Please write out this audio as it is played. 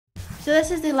So this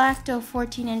is the Lacdo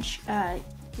 14-inch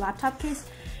laptop case,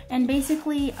 and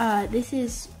basically this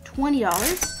is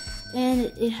 $20.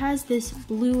 And it has this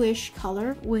bluish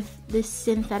color with this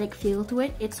synthetic feel to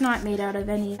it. It's not made out of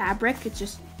any fabric, it's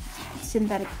just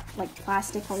synthetic, like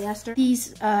plastic, polyester.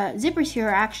 These zippers here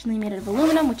are actually made out of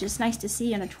aluminum, which is nice to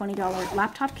see in a $20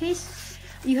 laptop case.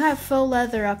 You have faux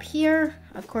leather up here.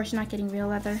 Of course, you're not getting real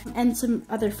leather. And some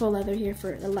other faux leather here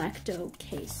for the Lacdo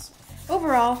case.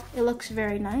 Overall, it looks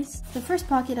very nice. The first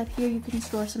pocket up here, you can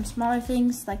store some smaller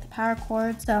things like the power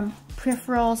cord, some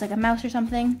peripherals like a mouse or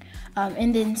something.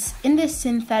 In this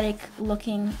synthetic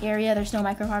looking area, there's no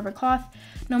microfiber cloth,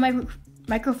 no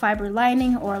microfiber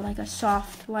lining or like a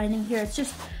soft lining here. It's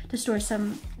just to store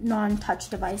some non-touch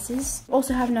devices.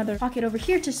 Also have another pocket over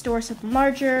here to store some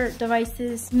larger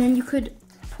devices. And then you could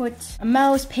put a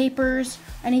mouse, papers,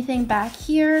 anything back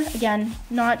here. Again,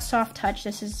 not soft touch,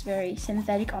 this is very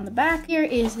synthetic on the back. Here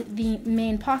is the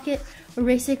main pocket where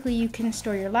basically you can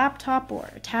store your laptop or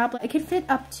a tablet. It could fit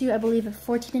up to, I believe, a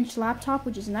 14-inch laptop,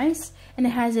 which is nice. And it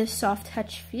has a soft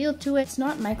touch feel to it. It's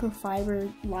not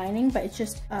microfiber lining, but it's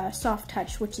just soft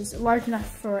touch, which is large enough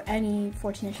for any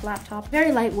 14-inch laptop.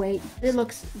 Very lightweight, it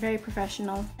looks very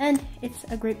professional, and it's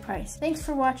a great price. Thanks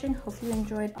for watching, hope you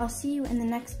enjoyed. I'll see you in the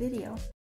next video.